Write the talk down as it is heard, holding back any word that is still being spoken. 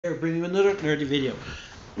Here, bring you another nerdy video.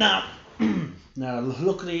 Now, now,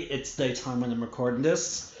 luckily it's daytime when I'm recording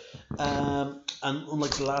this, and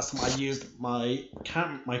unlike the last time I used my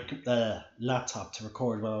laptop to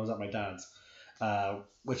record while I was at my dad's,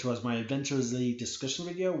 which was my Adventures League discussion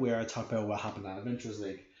video where I talk about what happened at Adventures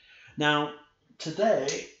League. Now,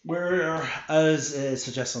 today we're, as it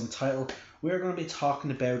suggests on the title, we're going to be talking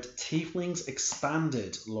about Tieflings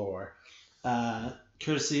expanded lore, uh,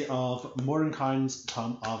 courtesy of Mordenkind's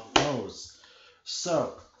Tom of Foes.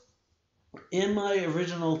 So, in my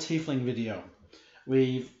original Tiefling video,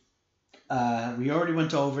 we already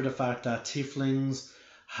went over the fact that Tieflings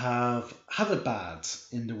have it bad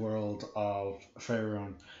in the world of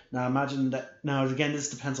Faerun. Now imagine that. Now again, this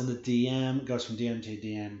depends on the DM. It goes from DM to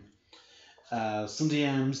DM. Some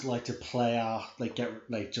DMs like to play off,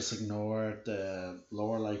 just ignore the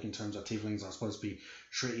lore, like in terms of tieflings are supposed to be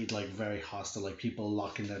treated like very hostile, like people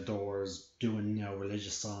locking their doors, doing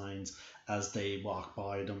religious signs as they walk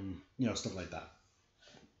by them, stuff like that.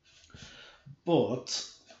 But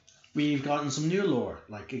we've gotten some new lore,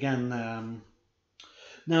 like again.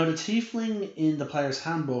 Now the tiefling in the player's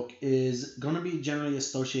handbook is going to be generally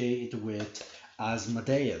associated with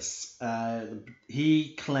Asmodeus.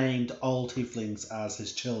 He claimed all tieflings as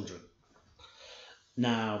his children.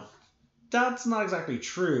 Now, that's not exactly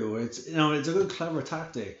true. It's a good clever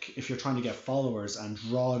tactic if you're trying to get followers and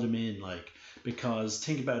draw them in, because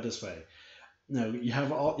think about it this way. Now you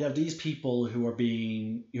have these people who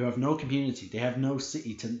have no community. They have no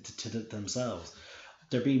city to themselves.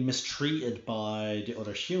 They're being mistreated by the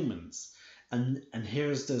other humans. And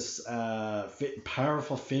here's this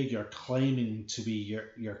powerful figure claiming to be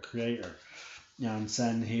your creator, and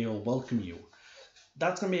saying he'll welcome you.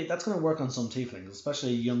 That's gonna work on some tieflings,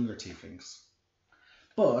 especially younger tieflings.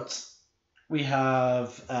 But we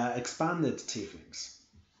have expanded tieflings.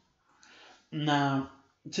 Now,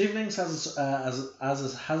 tieflings has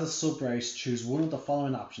a subrace. Choose one of the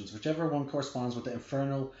following options, whichever one corresponds with the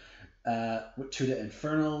infernal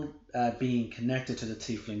being connected to the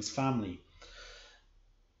tiefling's family.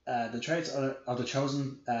 The traits of the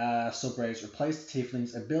chosen subrace replace the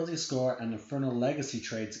tiefling's ability score and infernal legacy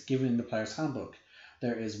traits given in the player's handbook.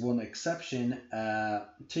 There is one exception.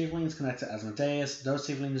 Tieflings connected to Asmodeus. Those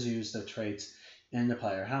tieflings use their traits in the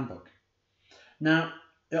player handbook. Now,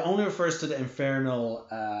 it only refers to the infernal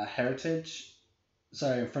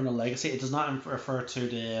infernal legacy. It does not refer to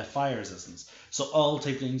the fire resistance. So all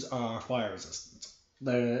tieflings are fire resistant.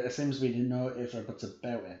 There seems to be no ifs or buts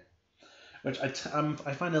about it, which I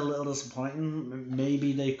find a little disappointing.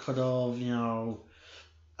 Maybe they could have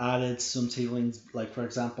added some tieflings, like for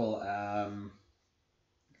example,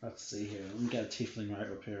 let's see here. Let me get a tiefling right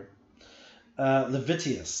up here.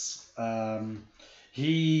 Levitius.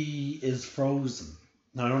 He is frozen.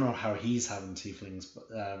 Now I don't know how he's having tieflings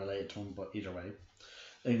related to him, but either way,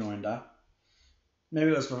 ignoring that.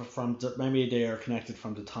 Maybe it was maybe they are connected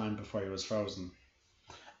from the time before he was frozen.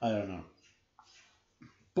 I don't know.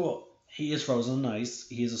 But he is frozen in ice.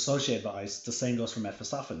 He is associated with ice. The same goes for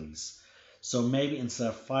Mephistopheles. So maybe instead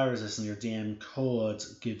of fire resistance, your DM could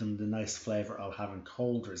give them the nice flavor of having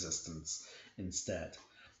cold resistance instead.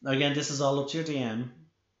 Now again, this is all up to your DM.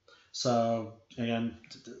 So again,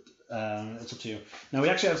 it's up to you. Now we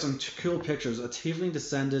actually have some cool pictures. A tiefling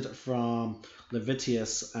descended from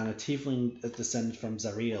Levitius and a tiefling descended from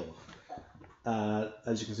Zariel.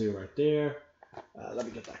 As you can see right there. Let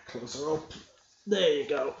me get that closer up. There you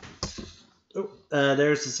go. Oh,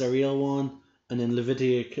 there's the Zariel one, and then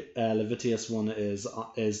Levitius one is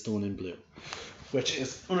the one in blue, which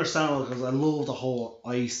is understandable because I love the whole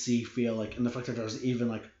icy feel, and the fact that there's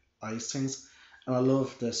even ice things, and I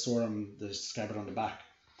love the sword and the scabbard on the back.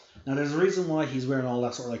 Now there's a reason why he's wearing all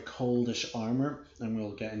that sort of coldish armor, and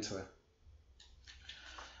we'll get into it.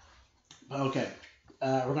 Okay,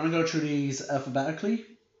 we're gonna go through these alphabetically.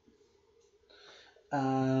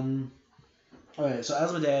 Alright, so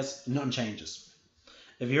Asmodeus, nothing changes.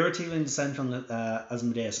 If you're a tiefling descended from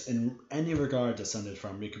Asmodeus in any regard descended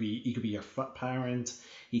from, he could be your parent,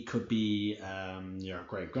 he could be your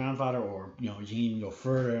great grandfather, or you can even go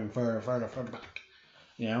further and further back.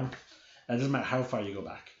 It doesn't matter how far you go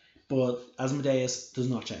back. But Asmodeus does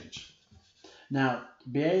not change. Now,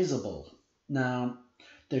 Beelzebul. Now,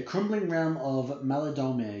 the crumbling realm of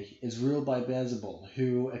Malidome is ruled by Beelzebul,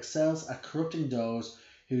 who excels at corrupting those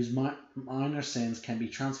whose minor sins can be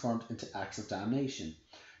transformed into acts of damnation.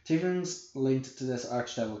 Tieflings linked to this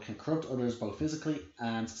archdevil can corrupt others both physically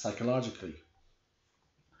and psychologically.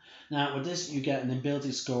 Now, with this, you get an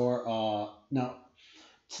ability score. Now,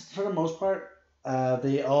 for the most part,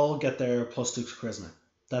 they all get their +2 charisma.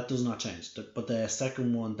 That does not change. But the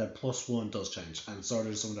second one, the +1, does change, and so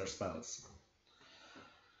do some of their spells.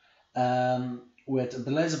 With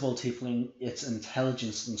Belezebul Tiefling, its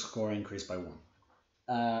intelligence and score increased by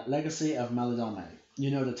 1. Legacy of Maladome. You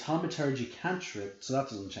know the Thaumaturgy cantrip, so that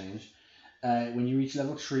doesn't change. When you reach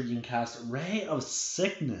level 3, you can cast Ray of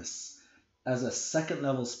Sickness as a second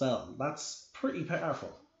level spell. That's pretty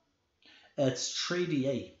powerful. It's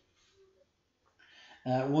 3d8.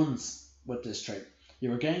 Once with this trait,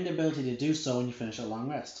 you regain the ability to do so when you finish a long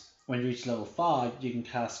rest. When you reach level 5, you can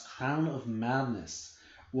cast Crown of Madness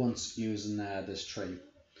once using this trait,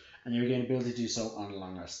 and you regain the ability to do so on a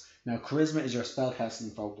long rest. Now, Charisma is your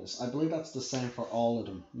spellcasting focus. I believe that's the same for all of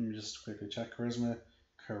them. Let me just quickly check. Charisma,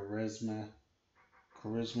 Charisma,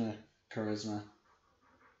 Charisma, Charisma,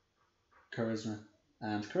 Charisma,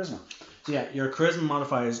 and Charisma. So yeah, your Charisma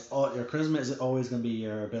modifier is your Charisma is always going to be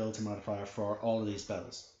your ability modifier for all of these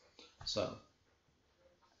spells. So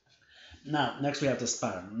now, next we have the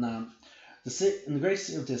Spatter. Now, the Great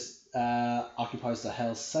City of this occupies the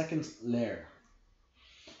Hell's second lair.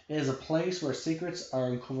 It is a place where secrets are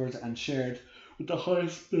uncovered and shared with the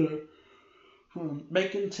highest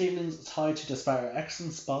making tieflings tied to the Spatter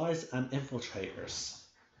excellent spies and infiltrators.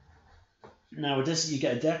 Now with this, you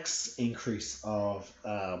get a dex increase of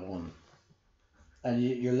 1. And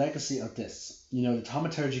your legacy of this, you know the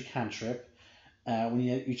Thaumaturgy cantrip. When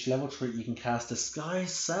you reach level 3, you can cast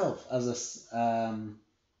Disguise Self as a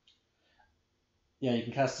you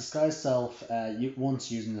can cast Disguise Self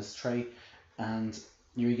once using this trait, and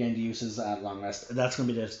you regain the uses at long rest. That's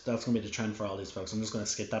gonna be the trend for all these folks. I'm just gonna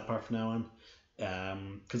skip that part from now on,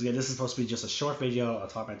 because again, this is supposed to be just a short video. I'll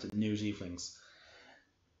talk about the new tieflings.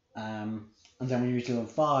 And then when you reach level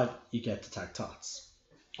 5, you get Detect Thoughts.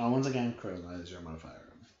 And once again, Charisma is your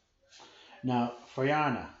modifier. Now for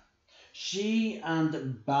Yarna, she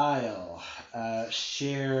and Baal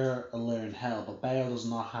share a lair in hell, but Baal does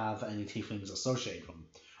not have any tieflings associated with him,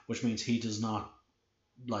 which means he does not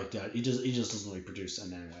like that. He just doesn't reproduce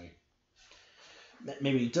in any way.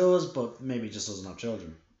 Maybe he does, but maybe he just doesn't have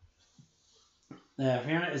children.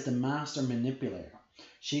 Fiona is the master manipulator.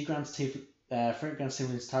 She grants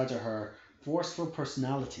tieflings tied to her forceful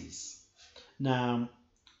personalities. Now,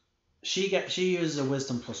 she uses a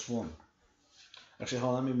wisdom +1. Actually,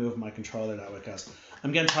 hold on, let me move my controller that way, because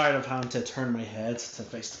I'm getting tired of having to turn my head to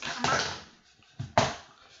face the camera.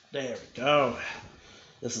 There we go.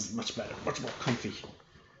 This is much better, much more comfy.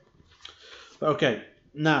 Okay,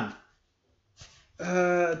 now,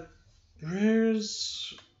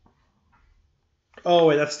 where's... Oh,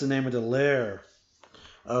 wait, that's the name of the lair.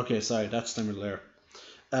 Okay, sorry, that's the name of the lair.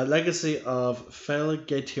 Legacy of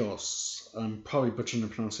Felgetios. I'm probably butchering the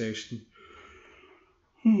pronunciation.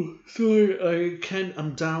 Sorry,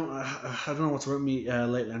 I'm down. I don't know what's with me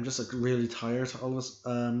lately. I'm just like really tired all of this.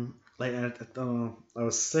 Like I don't know. I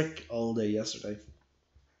was sick all day yesterday.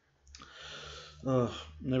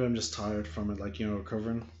 Maybe I'm just tired from it, like,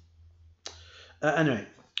 recovering. Anyway,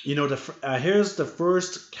 here's the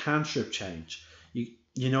first cantrip change.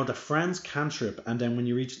 You know the friend's cantrip, and then when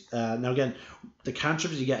you reach now again, the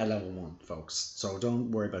cantrips you get at level 1, folks. So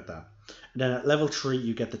don't worry about that. And then at level 3,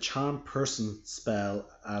 you get the Charm Person spell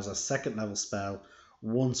as a second level spell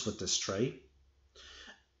once with this trait.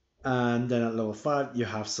 And then at level 5, you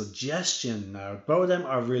have Suggestion. Now both of them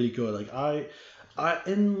are really good. Like I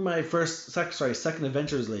in my second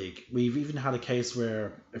Adventures League, we've even had a case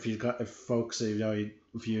where if you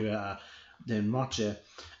didn't watch it,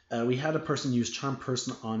 we had a person use Charm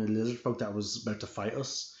Person on a lizard folk that was about to fight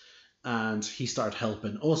us, and he started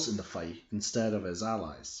helping us in the fight instead of his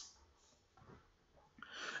allies.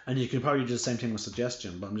 And you can probably do the same thing with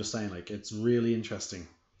Suggestion, but I'm just saying, like, it's really interesting.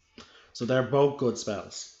 So they're both good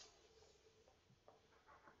spells.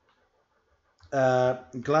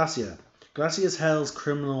 Glacia. Glacia is Hell's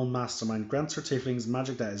criminal mastermind. Grants her tieflings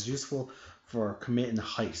magic that is useful for committing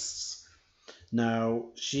heists. Now,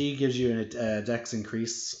 she gives you a dex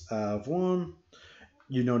increase of 1.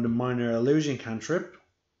 You know the minor illusion cantrip.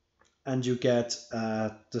 And you get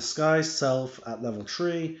Disguise Self at level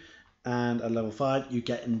 3. And at level 5, you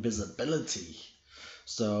get Invisibility.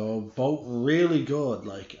 So, both really good.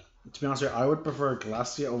 Like, to be honest with you, I would prefer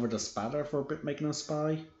Glacia over the Spatter for making a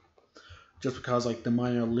spy. Just because, like, the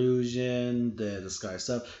minor illusion, the Disguise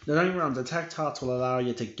Self. Now, don't get me wrong, Detect Thoughts will allow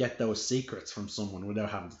you to get those secrets from someone without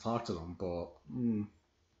having to talk to them. But,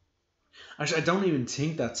 actually, I don't even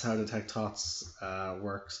think that's how Detect Thoughts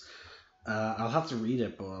works. I'll have to read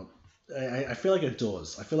it, but I feel like it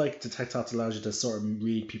does. I feel like Detect Thoughts allows you to sort of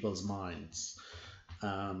read people's minds.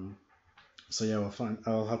 So yeah,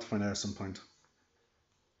 I'll have to find out at some point.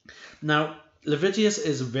 Now, Levitius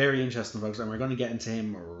is very interesting, folks, and we're going to get into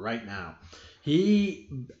him right now. He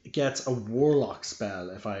gets a warlock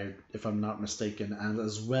spell, if I'm not mistaken, and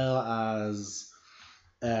as well as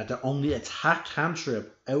the only attack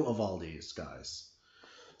cantrip out of all these guys.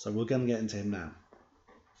 So we're going to get into him now.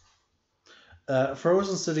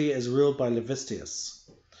 Frozen City is ruled by Levitius,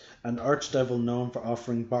 an archdevil known for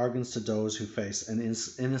offering bargains to those who face an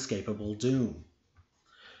inescapable doom.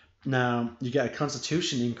 Now, you get a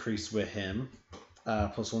constitution increase with him,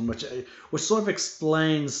 +1, which sort of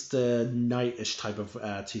explains the knightish type of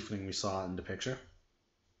tiefling we saw in the picture.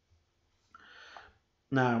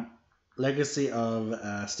 Now, Legacy of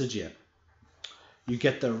Stygia. You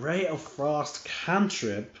get the Ray of Frost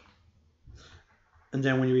cantrip, and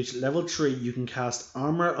then when you reach level 3, you can cast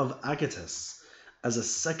Armor of Agathis as a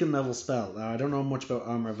 2nd level spell. Now, I don't know much about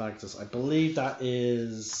Armor of Agathis. I believe that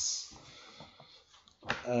is...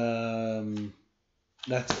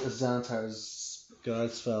 that's Xanathar's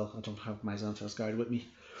guide spell. I don't have my Xanathar's guide with me.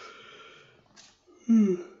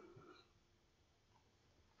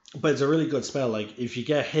 But it's a really good spell. Like, if you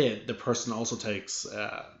get hit, the person also takes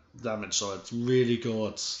damage, so it's really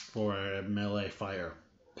good for melee fire.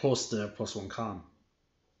 Plus the +1 con.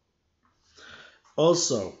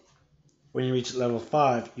 Also, when you reach level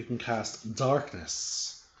 5, you can cast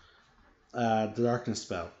Darkness. The Darkness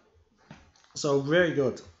spell. So, very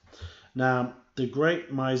good. Now, the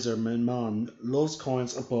great miser Mimon loves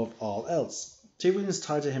coins above all else. Tieflings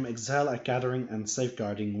tied to him excel at gathering and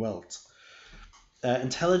safeguarding wealth.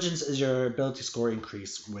 Intelligence is your ability score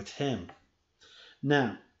increase with him.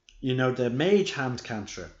 Now, you know the Mage Hand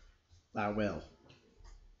cantrip at will.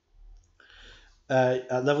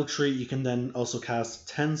 At level 3, you can then also cast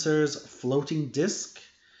Tensor's Floating Disc.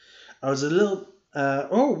 I was a little...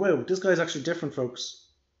 oh, wow, this guy's actually different, folks.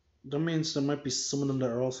 That means there might be some of them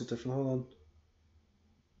that are also different. Hold on.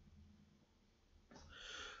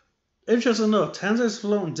 Interesting enough, Tensor's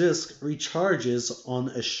Floating Disc recharges on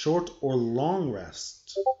a short or long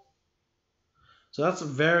rest. So that's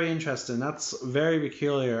very interesting. That's very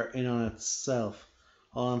peculiar in on itself.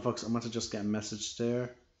 Hold on, folks. I'm about to just get a message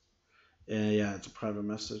there. Yeah, it's a private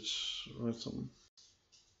message or something.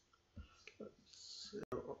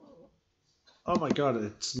 Oh my god,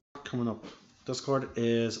 it's not coming up. Discord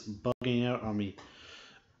is bugging out on me.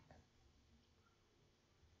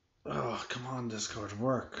 Oh, come on, Discord,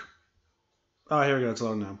 work. Oh, here we go, it's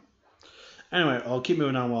loading now. Anyway, I'll keep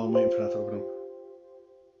moving on while I'm waiting for that to open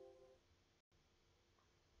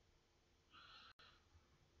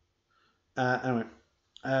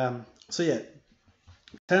up. So yeah,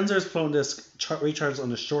 Tensor's Floating Disc recharges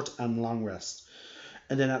on a short and long rest.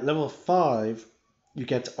 And then at level 5, you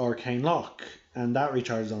get Arcane Lock, and that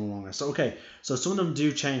recharges on a long rest. So, okay, so some of them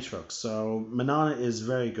do change, folks. So Manana is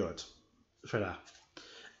very good for that.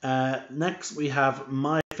 Next, we have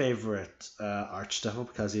my favorite Archdevil,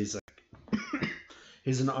 because he's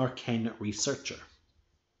an arcane researcher.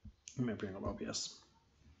 Let me bring up OBS.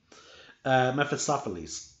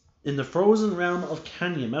 Mephistopheles. In the frozen realm of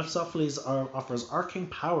Kenya, Mephistopheles offers arcane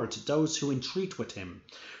power to those who entreat with him.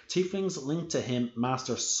 Tieflings linked to him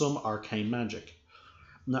master some arcane magic.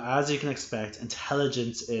 Now, as you can expect,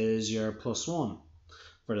 intelligence is your +1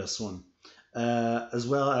 for this one. As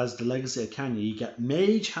well as the Legacy of Kenya, you get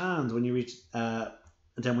Mage Hand when you reach. And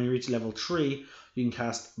then when you reach level 3, you can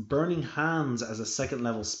cast Burning Hands as a 2nd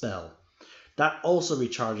level spell. That also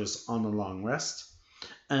recharges on a long rest.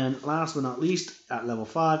 And last but not least, at level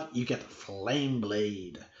 5, you get Flame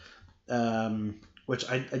Blade, which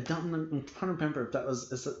I'm trying to remember if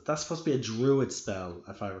that's supposed to be a druid spell,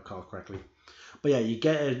 if I recall correctly. But yeah, you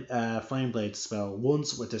get a Flame Blade spell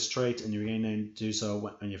once with this trait, and you regain to do so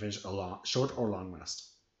when you finish a short or long rest.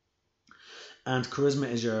 And Charisma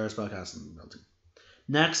is your spellcasting ability.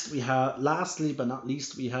 Next, we have, lastly but not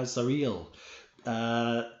least, we have Zariel.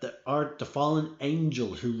 The fallen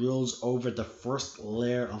angel who rules over the first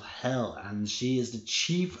layer of hell, and she is the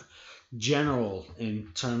chief general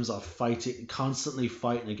in terms of constantly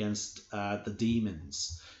fighting against the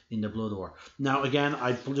demons in the Blood War. Now, again,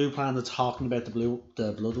 I do plan on talking about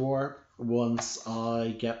the Blood War once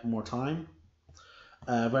I get more time.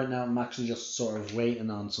 Right now, I'm actually just sort of waiting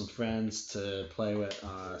on some friends to play with,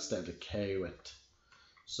 State of Decay with.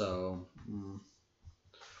 So,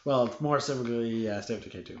 well, more specifically, State of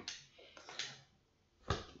Decay 2.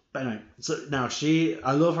 But anyway, so now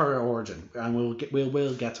I love her origin, and we'll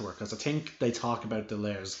get to her, because I think they talk about the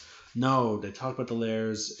layers. No, they talk about the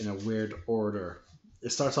layers in a weird order.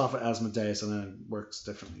 It starts off with Asmodeus and then it works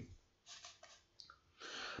differently.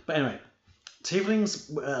 But anyway, Tieflings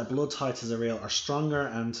blood tied to Zariel are stronger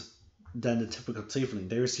than the typical Tiefling.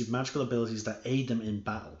 They receive magical abilities that aid them in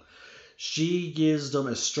battle. She gives them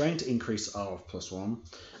a strength increase of +1.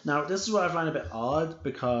 Now, this is what I find a bit odd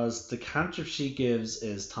because the cantrip she gives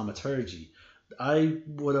is thaumaturgy. I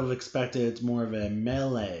would have expected more of a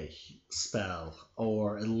melee spell,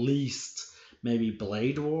 or at least maybe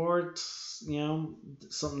blade ward. You know,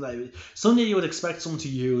 something that you would expect someone to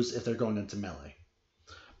use if they're going into melee.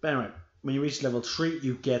 But anyway, when you reach level 3,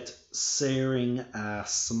 you get Searing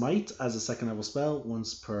Smite as a second level spell,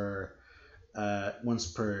 once per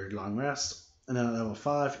long rest. And then at level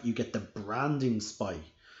 5, you get the Branding Spike,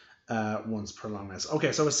 once per long rest.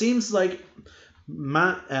 Okay, so it seems like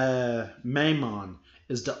Maimon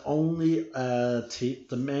is the only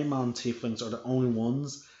the Maimon tieflings are the only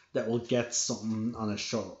ones that will get something on a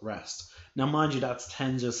short rest. Now, mind you, that's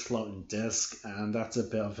Tenja's floating disc, and that's a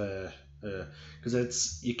bit of a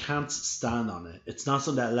because you can't stand on it. It's not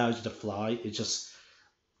something that allows you to fly. It just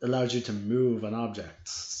allows you to move an object.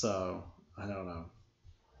 So I don't know.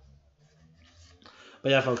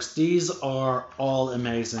 But yeah, folks, these are all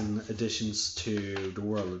amazing additions to the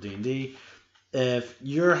world of D&D. If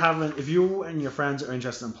you and your friends are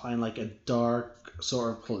interested in playing like a dark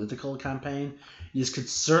sort of political campaign, you could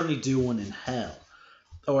certainly do one in Hell,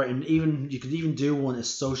 or you could even do one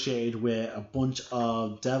associated with a bunch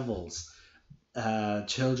of devils,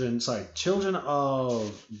 children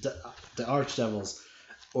of the archdevils,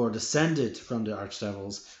 or descended from the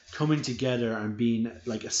archdevils, coming together and being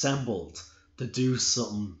like assembled to do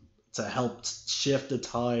something to help shift the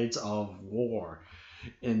tides of war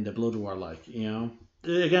in the Blood War. Like, you know,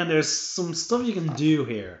 again, there's some stuff you can do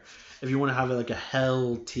here if you want to have like a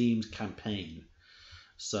Hell themed campaign.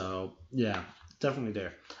 So yeah, definitely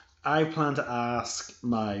there. I plan to ask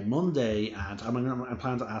my Monday and I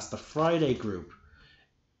plan to ask the Friday group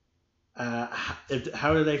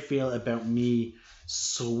how do they feel about me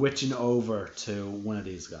switching over to one of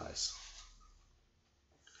these guys.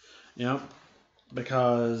 You know,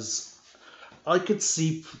 because I could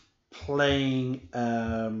see playing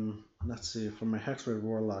let's see, for my Hexblade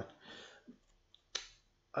Warlock,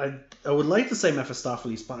 I would like to say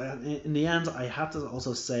Mephistopheles, but in the end I have to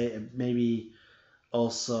also say maybe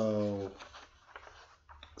also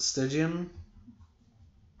Stygian.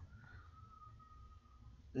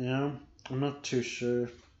 Yeah, I'm not too sure.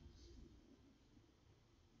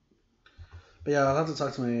 But yeah, I'll have to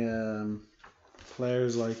talk to my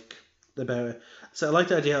players like about it. So I like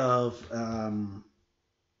the idea of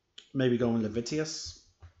maybe going Levitius,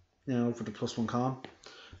 you know, for the +1 con.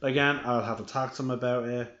 But again, I'll have to talk to them about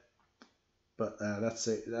it. But that's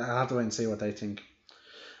it. I'll have to wait and see what they think.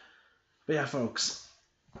 But yeah, folks.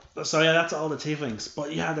 So yeah, that's all the tieflings.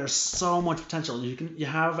 But yeah, there's so much potential. You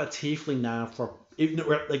have a tiefling now for if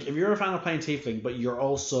you're a fan of playing tiefling, but you're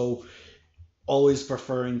also always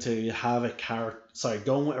preferring to have a character. Sorry,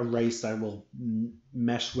 going with a race that will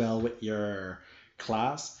mesh well with your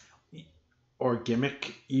class or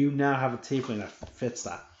gimmick. You now have a tiefling that fits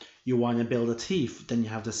that. You want to build a tief, then you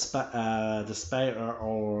have the Spater,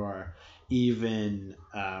 or even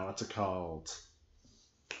what's it called?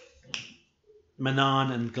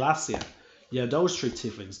 Manon and Glacia. Yeah, those 3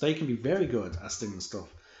 tieflings, they can be very good at stinging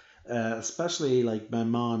stuff. Especially like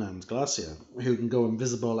Manon and Glacia, who can go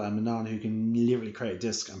invisible, and Manon, who can literally create a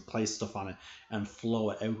disc and place stuff on it and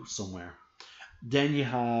flow it out somewhere. Then you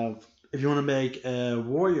have, if you want to make a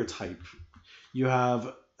warrior type, you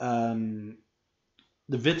have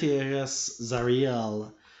the Vitius,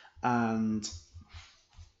 Zariel, and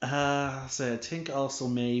so I think also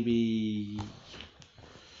maybe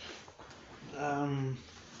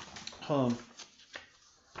hold on.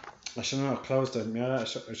 I shouldn't have closed it. Yeah, I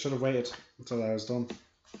should have waited until I was done.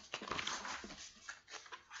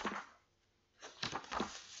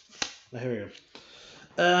 Here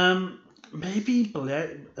we go. Maybe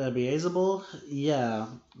Beelzebul. Yeah,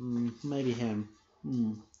 maybe him.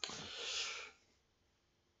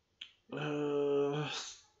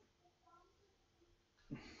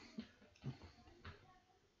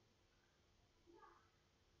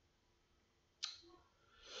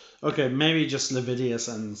 Okay, maybe just Levitius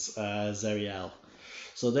and Zeriel.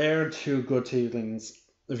 So they're 2 good tieflings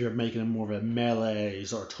if you're making them more of a melee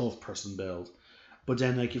or tough person build. But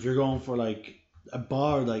then, like, if you're going for like a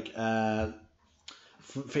bard, like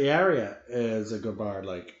Fiaria is a good bard,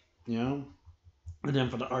 like, you know. And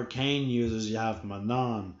then for the arcane users, you have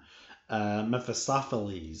Manon,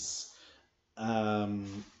 Mephistopheles,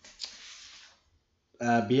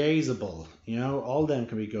 Beelzebul. You know, all of them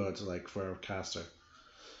can be good, like, for a caster.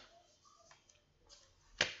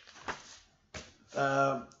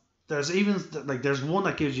 There's one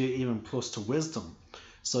that gives you even plus to wisdom,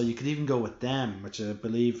 so you could even go with them, which I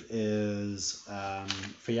believe is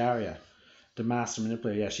Fiaria. the Master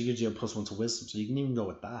Manipulator, yeah, she gives you a +1 to Wisdom, so you can even go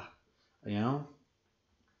with that, you know?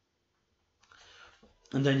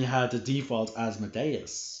 And then you had the default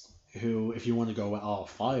Asmodeus, who, if you want to go with all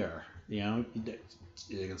fire, you know,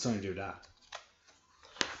 you can certainly do that.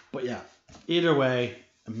 But yeah, either way,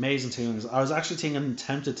 amazing tieflings. I was actually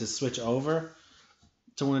tempted to switch over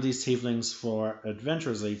to one of these tieflings for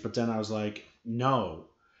Adventurers League, but then I was like, no,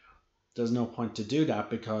 there's no point to do that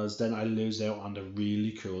because then I lose out on the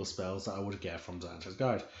really cool spells that I would get from Xander's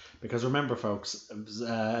Guide. Because remember, folks,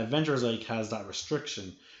 Adventurers League has that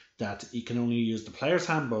restriction that you can only use the player's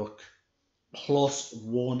handbook plus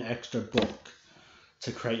one extra book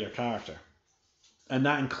to create your character. And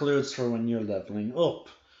that includes for when you're leveling up.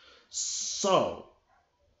 So,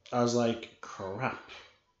 I was like, crap.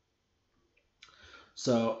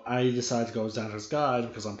 So, I decided to go with Xander's Guide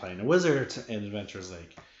because I'm playing a wizard in Adventurers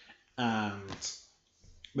League. And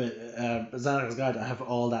with Xander's Guide, I have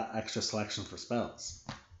all that extra selection for spells.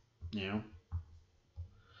 You know?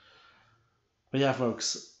 But yeah,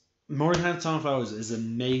 folks, Mordenkainen's Song of Foes is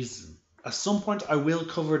amazing. At some point, I will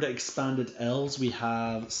cover the expanded elves. We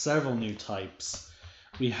have several new types.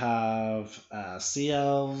 We have Sea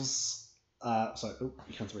Elves. You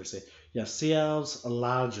can't really say. You have Sea Elves,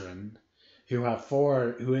 Eladrin, who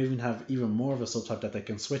even have even more of a subtype that they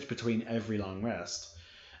can switch between every long rest.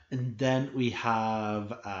 And then we have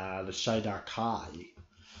the Shaidar Kai.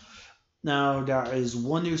 Now, there is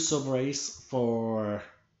one new subrace for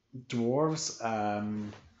dwarves.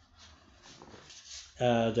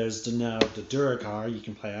 There's the Duergar you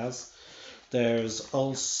can play as. There's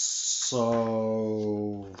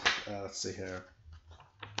also let's see here.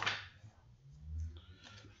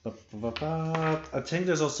 I think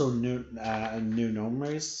there's also a new gnome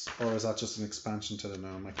race, or is that just an expansion to the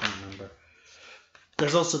gnome? I can't remember.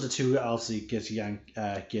 There's also the two elves you get the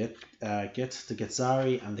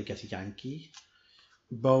Getzari and the Getayanki.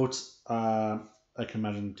 Both I can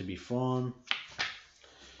imagine to be fun.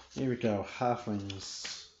 Here we go,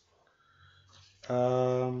 halflings.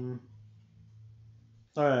 Oh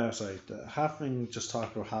yeah, sorry. The halfling just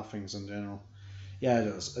talked about halflings in general. Yeah, it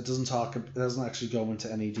does. It doesn't actually go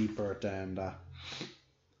into any deeper than that.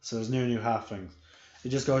 So there's no new halflings. It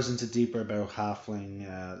just goes into deeper about halfling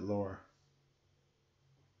lore.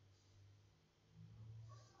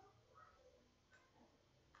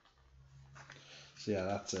 So yeah,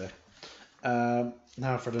 that's it.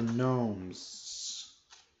 Now for the gnomes.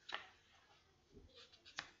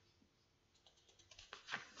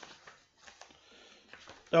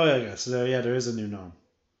 Oh yeah. So there is a new gnome.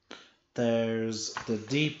 There's the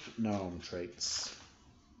deep gnome traits.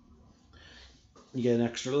 You get an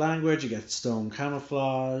extra language. You get stone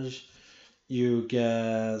camouflage. You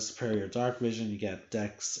get superior dark vision. You get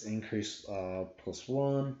dex increase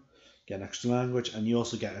 +1. You get an extra language, and you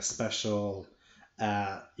also get a special.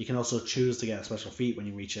 You can also choose to get a special feat when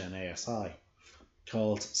you reach an ASI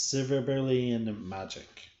called Silverbrillion Magic.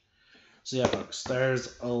 So yeah, folks,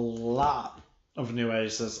 there's a lot of new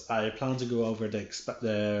races. I plan to go over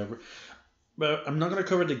but I'm not going to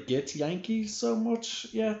cover the Git Yankees so much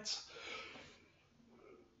yet.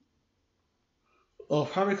 I'll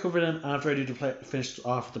probably cover them after I finish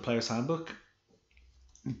off the player's handbook.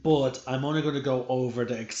 But I'm only going to go over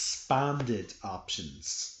the expanded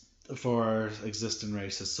options for existing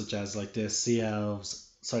races, such as like the the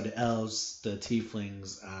elves, the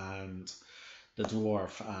tieflings, and the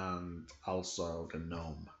dwarf, and also the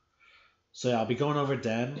gnome. So yeah, I'll be going over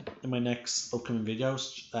them in my next upcoming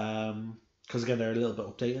videos, because again they're a little bit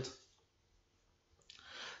updated.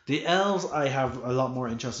 The elves, I have a lot more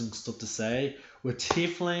interesting stuff to say. With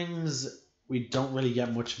tieflings, we don't really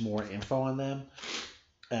get much more info on them.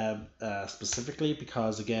 Specifically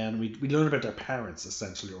because again we learn about their parents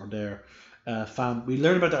essentially, or their we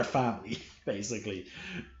learn about their family basically,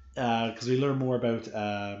 because we learn more about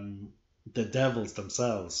the devils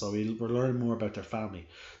themselves, so we're learning more about their family.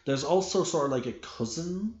 There's also sort of like a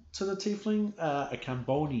cousin to the tiefling, a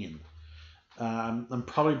Cambonian. I'm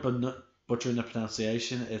probably butchering the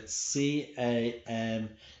pronunciation. It's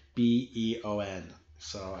Cambeon,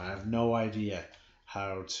 so I have no idea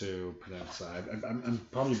how to pronounce that. I'm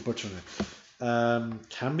probably butchering it.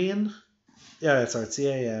 Cambion? Yeah, sorry,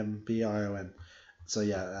 Cambion. So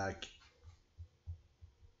yeah,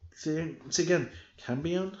 see again,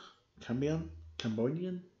 Cambonian? I'm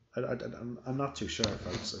not too sure,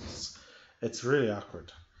 folks. It's really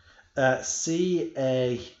awkward.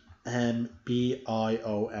 Cambins.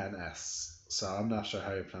 So I'm not sure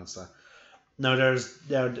how you pronounce that. No,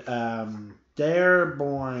 they're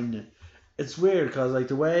born. It's weird because like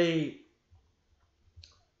the way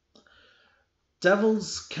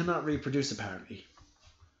devils cannot reproduce apparently.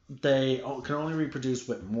 they can only reproduce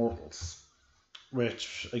with mortals,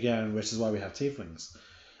 which is why we have tieflings.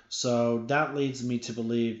 So that leads me to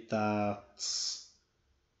believe that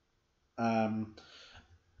um,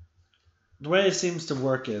 the way it seems to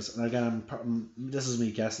work is, and again, this is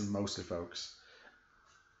me guessing mostly, folks,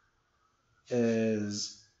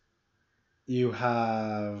 is you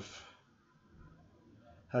have,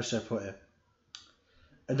 how should I put it?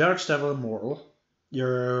 A Archdevil immortal.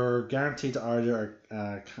 You're guaranteed to either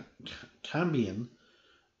Cambion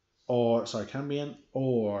Cambion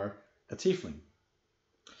or a Tiefling.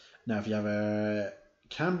 Now, if you have a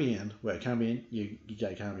Cambion, you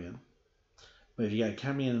get a Cambion. But if you get a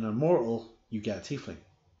Cambion and an immortal, you get a Tiefling.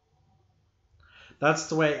 That's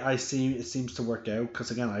the way I see it seems to work out.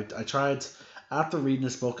 Because again, I tried after reading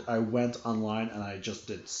this book, I went online and I just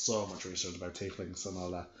did so much research about tieflings and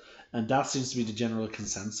all that, and that seems to be the general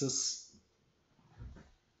consensus.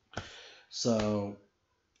 So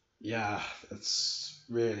yeah, it's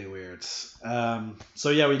really weird. So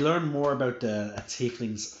yeah, we learn more about the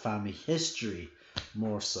tieflings family history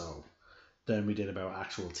more so than we did about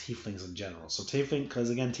actual tieflings in general. So because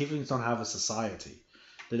again, tieflings don't have a society.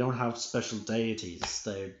 They don't have special deities.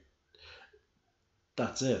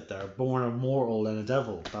 That's it. They're born a mortal and a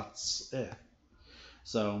devil. That's it.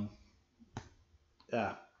 So,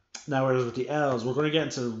 yeah. Now, whereas with the elves, we're going to get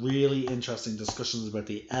into really interesting discussions about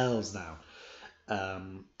the elves now.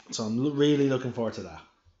 So I'm really looking forward to that.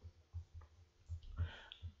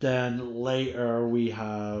 Then later we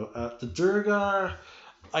have the Durgar.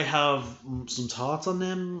 I have some thoughts on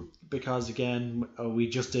them because again we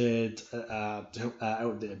just did out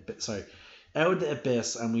of the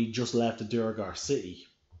abyss, and we just left the Durgar city,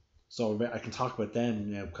 so I can talk about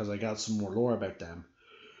them now because I got some more lore about them.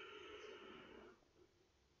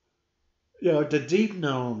 Yeah, the deep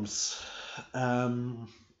gnomes.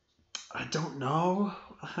 I don't know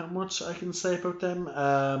how much I can say about them.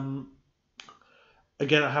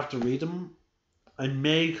 Again, I have to read them. I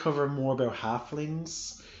may cover more about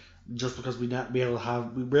halflings, just because we are going to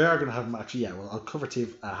have them actually. Yeah, well, I'll cover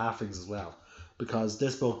halflings as well, because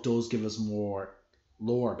this book does give us more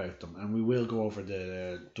lore about them, and we will go over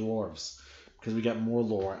the dwarves because we get more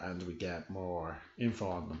lore and we get more info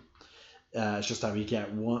on them. It's just that we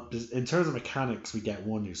get one in terms of mechanics. We get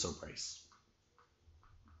one new subrace.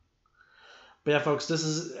 But yeah, folks, this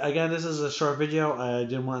is a short video. I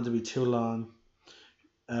didn't want it to be too long.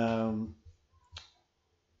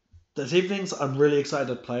 The tieflings I'm really excited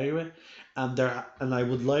to play with, and I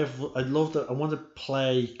want to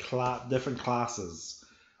play different classes,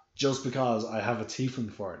 just because I have a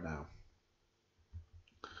tiefling for it now.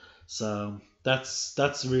 So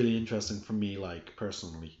that's really interesting for me, like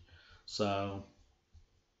personally. So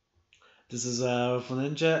this is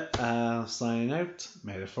Flaninja signing out.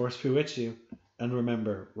 May the force be with you, and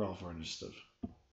remember, roll for initiative.